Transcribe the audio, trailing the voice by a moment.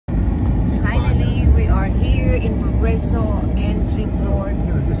Progreso entry floor.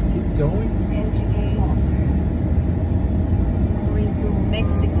 Just keep going. Entry gate. Going to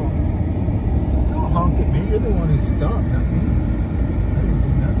Mexico. Don't honk at me. You're the one who stopped, not me. I didn't do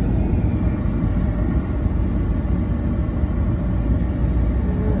nothing.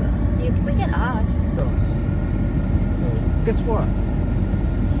 We can ask. So, guess what?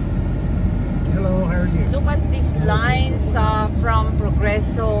 Hello, how are you? Look at these lines from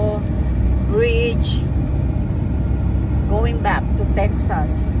Progreso Bridge going back to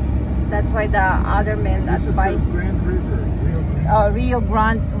Texas. That's why the other men advised. This is the Grand River, Rio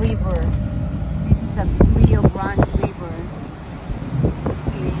Grande River. This is the Rio Grande River.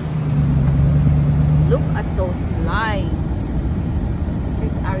 Okay. Look at those lines. This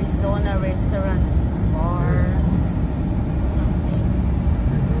is Arizona restaurant or something.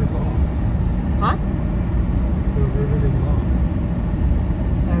 We're lost. Huh? So we're really lost.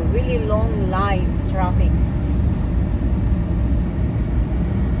 A really long line traffic.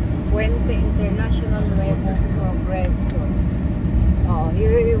 Puente International Nuevo Progreso. Oh,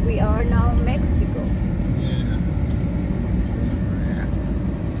 here we are now, Mexico. Yeah.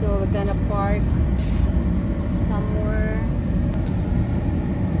 So we're gonna park somewhere.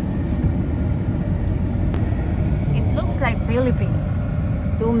 It looks like Philippines.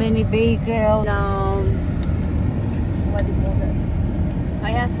 Too many vehicles. What do you call that?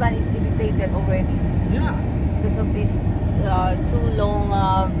 My husband is irritated already Yeah. because of these too long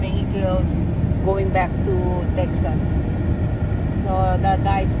vehicles going back to Texas. So the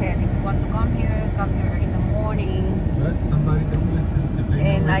guy said, if you want to come here in the morning. But somebody don't listen.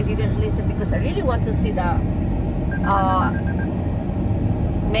 And I didn't listen because I really want to see the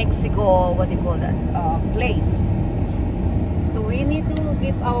Mexico, what do you call that, place. Do we need to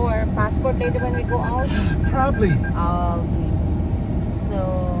give our passport later when we go out? Probably. Okay. So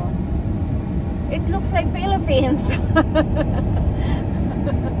it looks like Philippines.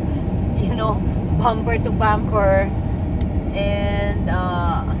 You know, bumper to bumper. And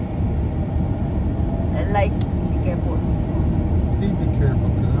like, be careful this one. Need to be careful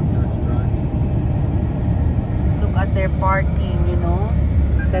because I'm just driving. Look at their parking, you know.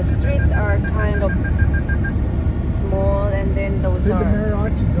 The streets are kind of small, and then those The are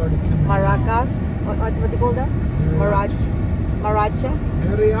mariachi's already coming. maracas. What do you call that? Mariachi. Maracha?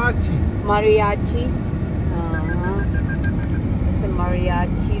 Mariachi. Mariachi. There's a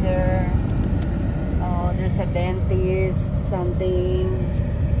mariachi there. There's a dentist, something.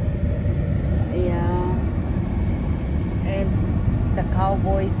 Yeah. And the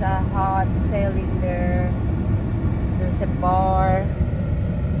cowboys are hot selling there. There's a bar,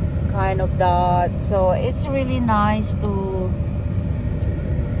 kind of that. So it's really nice to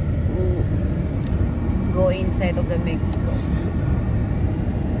go inside of the Mexico.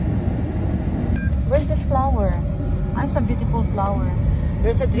 Where's the flower? Ah, it's a beautiful flower.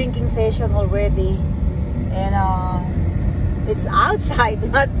 There's a drinking session already. And it's outside,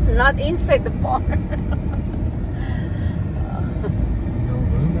 not inside the bar. No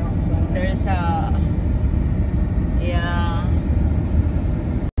room outside. There's a, yeah.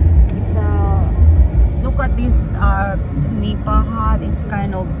 It's a, look at this nipa hut. It's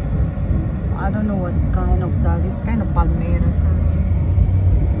kind of, I don't know what kind of dog. It's kind of palmera something.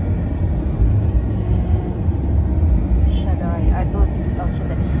 And Shaddai. I thought it's called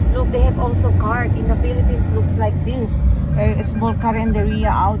Shaddai. Look, they have also cart in the Philippines. Looks like this. A small carinderia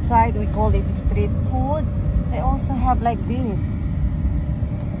outside. We call it street food. They also have like this.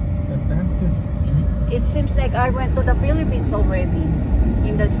 It seems like I went to the Philippines already.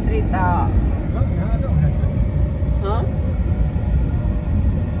 In the street. Well, no, I don't have to. Huh?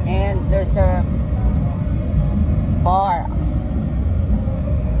 And there's a bar.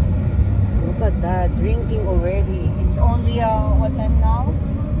 Look at that, drinking already. It's only what time now?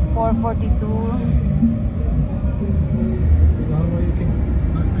 4:42. There's no way you can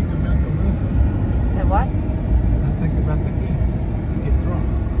not think about the weather. The what? Not think about the heat. Get drunk.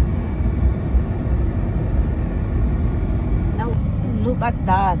 Now look at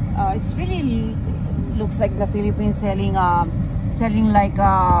that. It's really looks like the Philippines selling like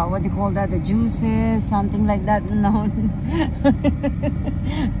what do you call that? The juices, something like that. No.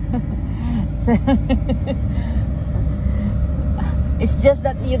 It's just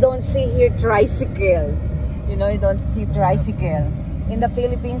that you don't see here tricycle. You know, you don't see tricycle. In the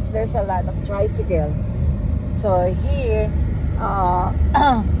Philippines, there's a lot of tricycle. So here,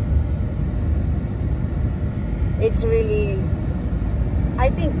 it's really,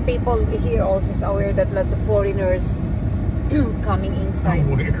 I think people here also is aware that lots of foreigners coming inside.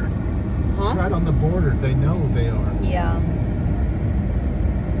 Where? Huh? It's right on the border. They know they are. Yeah.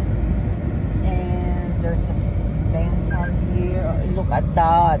 And there's a dentist. Look at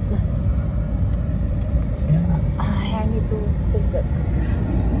that. Yeah. I need to take that.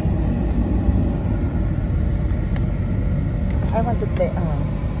 I want to play.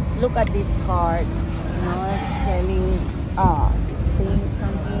 Look at this card. You know, selling things,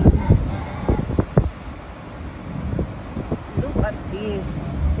 something. Look at this.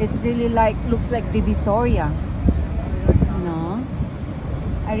 It's really like, looks like Divisoria. You know,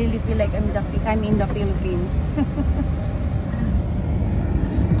 I really feel like I'm in the Philippines.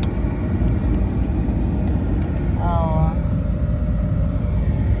 Oh,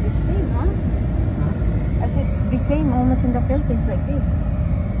 the same, huh? As it's the same, almost in the Philippines, like this.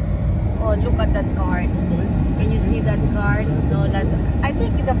 Oh, look at that card. Can you see that card? No, I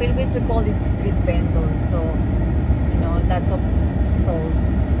think in the Philippines we call it street vendors. So, you know, lots of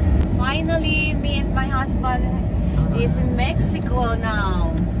stalls. Finally, me and my husband is in Mexico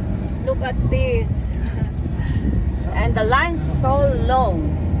now. Look at this. And the line's so long.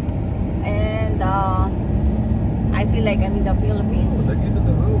 And I feel like I'm in the Philippines. The end of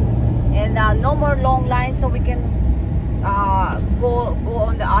the road. And no more long lines, so we can go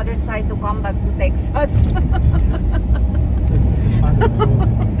on the other side to come back to Texas.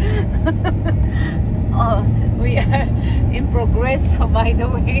 We are in Progreso, by the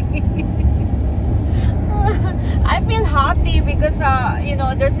way. I feel happy because you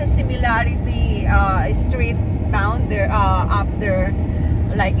know, there's a similarity street down there, up there,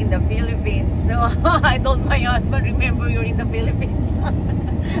 like in the Philippines. So I told my husband, remember you're in the Philippines.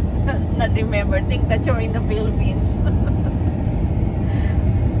 Not remember, think that you're in the Philippines.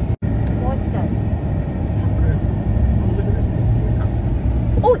 What's that? Progreso. Oh, look at this one.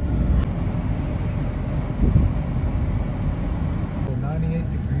 Oh!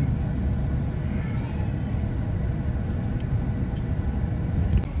 98 degrees.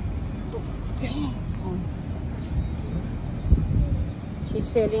 He's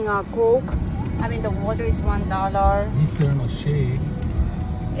selling a Coke. I mean, the water is $1. He's selling a shade.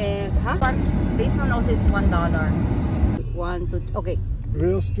 And but this one also is $1. 1, 2, okay.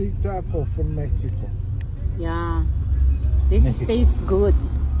 Real street taco from Mexico. Yeah, this tastes good.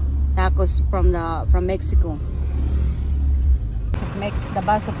 Tacos from Mexico. The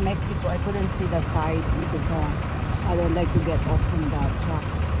bus of Mexico. I couldn't see the side because I don't like to get off from the truck.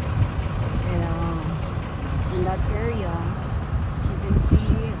 And in that area, you can see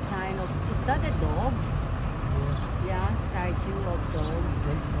a sign of. Is that a dog? Yes. Yeah, statue of dog.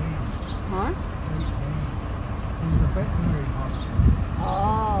 Great name. Huh? Great name. He's a veterinary hospital.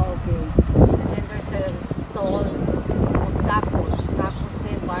 Oh, okay. And then there's a stall of tacos. Tacos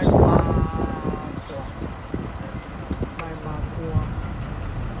de barbacoa. Barbacoa.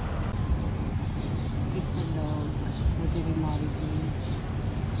 It's a dog. Veterinary place.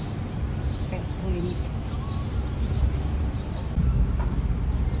 Pet clinic.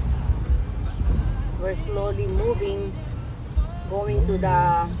 We're slowly moving, going to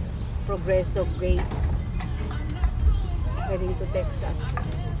the Progreso gate. Heading to Texas.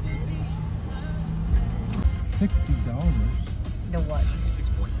 $60. The what?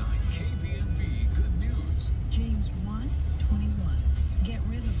 6.9 KVNV. Good news. James 1:21. Get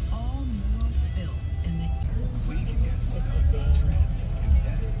rid of all moral filth and then We can get It's the same.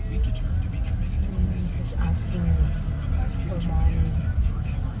 instead. We can turn to be committed to Just asking for money.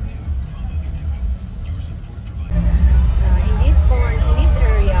 In this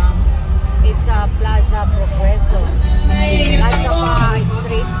area, it's a Plaza Progreso. Lots of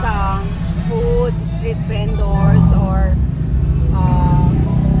streets, food, street vendors, or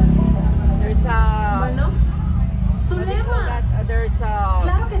there's a. Bueno, su What do you call lema. that? There's a.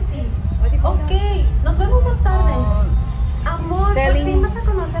 Claro que sí. What do you call Ok, nos vemos más tarde. that? Amor, por selling fin vas a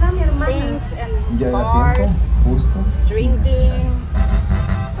conocer a mi hermana. Things and bars, drinking.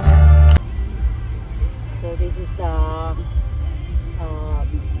 So this is the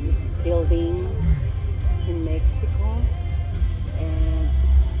building in Mexico. And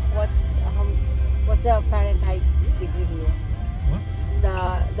what's the Fahrenheit degree here? What?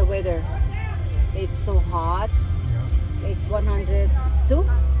 The weather. It's so hot. Yeah. It's 102.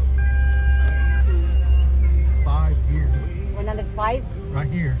 5 here. 105. Right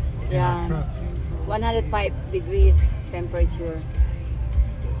here. In Yeah. our truck. 105 degrees temperature.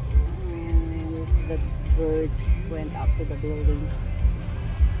 And the birds went up to the building.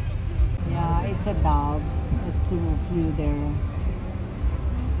 Yeah, it's a dog. The two flew there.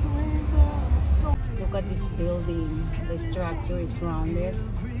 Look at this building. The structure is rounded.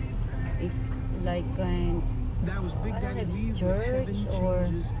 It's like I don't know if it's church or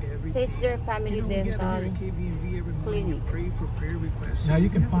says their family dental clinic. Now you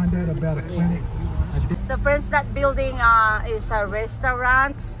can find out about a clinic So first, that building is a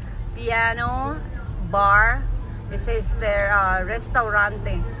restaurant, piano, bar. This is their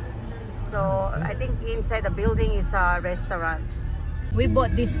restaurante. So I think inside the building is a restaurant. We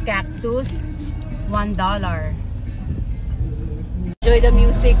bought this cactus, $1. Enjoy the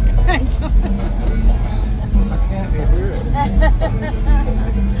music. I can't hear it.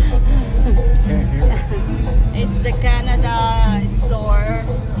 Can't hear it. It's the Canada store,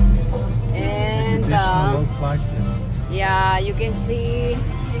 and Traditional oak license. yeah, you can see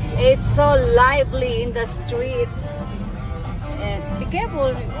it's so lively in the streets. And be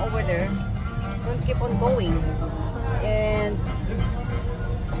careful over there, don't keep on going. And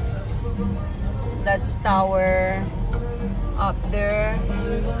that's tower up there,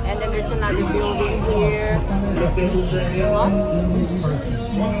 and then there's another building here. What? This person.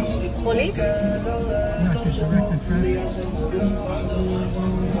 Police? No, she's directing traffic.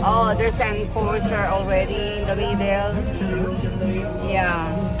 Oh, there's an enforcer already in the middle. Yeah.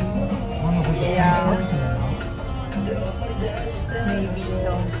 One of the Yeah. person or not. Maybe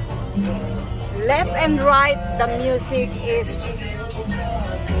so. Left and right, the music is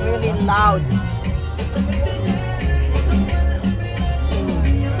really loud.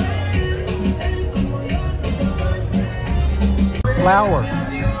 Flower.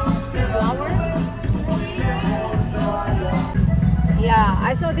 Flower? Yeah,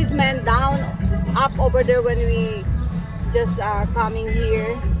 I saw this man down, up over there when we just coming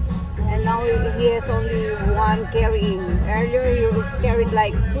here. And now he has only one carrying. Earlier he was carried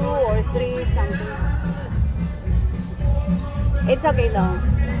like 2 or 3 something. It's okay though.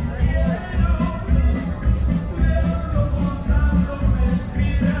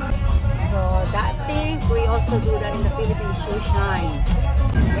 So that thing, we also do that in the Philippine shoe shine.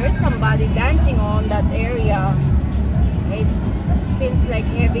 There's somebody dancing on that area. It seems like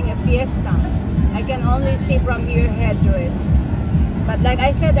having a fiesta. I can only see from here headdress. But like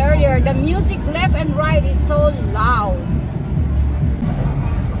I said earlier, the music left and right is so loud.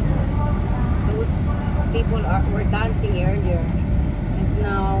 Those people were dancing earlier, and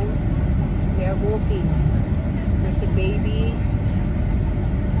now they are walking. There's a baby.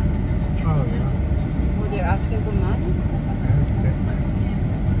 Oh, yeah. Oh, they're asking for money. That's it.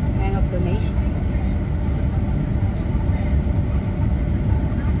 Kind of donations.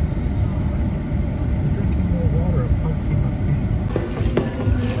 Drinking more water, pumpkin my feet.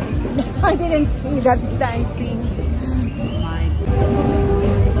 I didn't see that dancing. My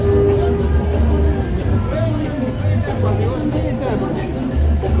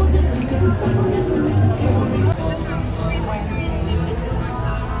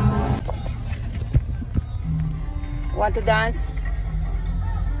Want to dance?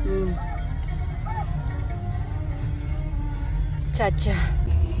 Cha-cha.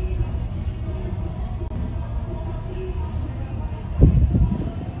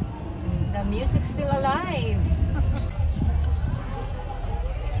 The music's still alive.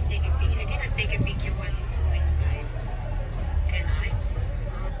 Take a picture. I cannot take a picture while it's going live. Can I?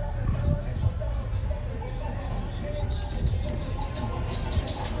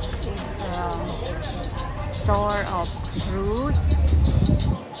 It's a store of fruits.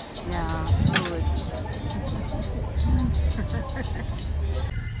 Yeah, fruits.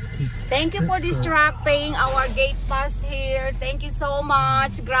 Thank you for this truck paying our gate pass here. Thank you so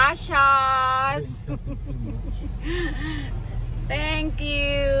much. Gracias. Thank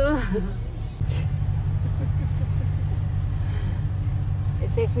you. It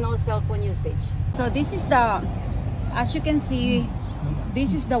says no cell phone usage. So this is the, as you can see,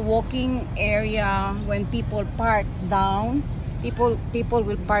 this is the walking area when people park down. People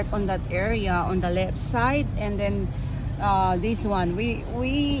will park on that area on the left side, and then this one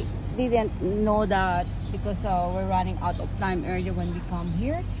we didn't know that because we're running out of time earlier when we come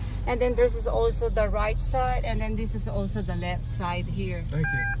here. And then this is also the right side, and then this is also the left side here. Thank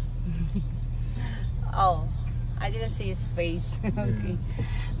you. Oh, I didn't see his face. Okay.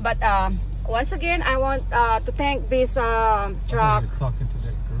 But once again, I want to thank this I truck was talking to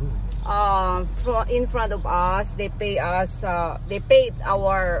that girl. in front of us. They pay us. They paid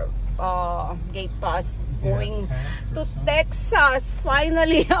our gate pass going to Texas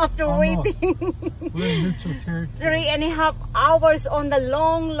finally after Almost. waiting We're in neutral territory. 3.5 hours on the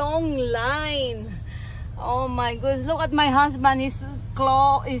long line. Oh my goodness, look at my husband. His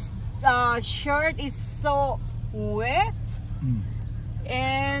shirt is so wet.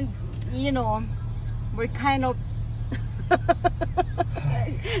 And you know, we're kind of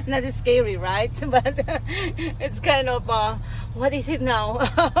not scary, right? But it's kind of what is it now?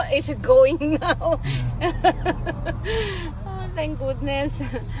 Is it going now? Oh, thank goodness.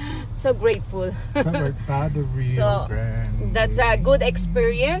 So grateful. Covered by the Rio So Grande. that's a good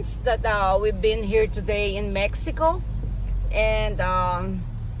experience that we've been here today in Mexico, and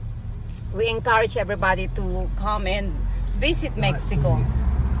we encourage everybody to come and visit Mexico.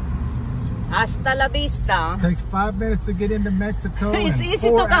 Hasta la vista. Takes 5 minutes to get into Mexico It's and easy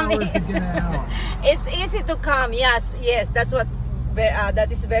 4 to come hours to in. get out. It's easy to come. Yes, that's what.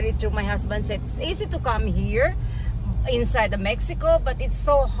 That is very true. My husband said it's easy to come here inside the Mexico, but it's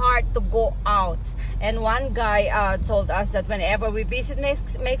so hard to go out. And one guy told us that whenever we visit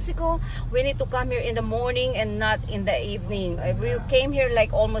Mexico, we need to come here in the morning and not in the evening. We came here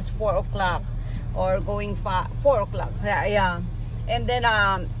like almost 4 o'clock or going 4 o'clock. Yeah. And then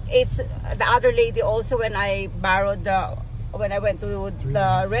it's the other lady also, when I went to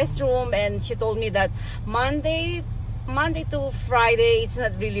the restroom, and she told me that Monday to Friday it's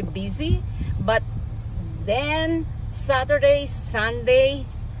not really busy, but then Saturday, Sunday,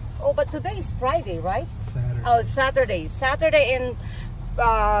 but today is Friday, right? Saturday. Oh, Saturday and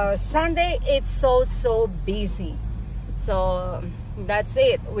Sunday it's so busy. So that's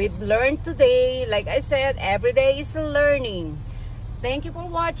it. We've learned today. Like I said, every day is a learning. Thank you for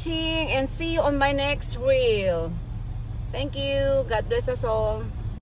watching, and see you on my next reel. Thank you. God bless us all.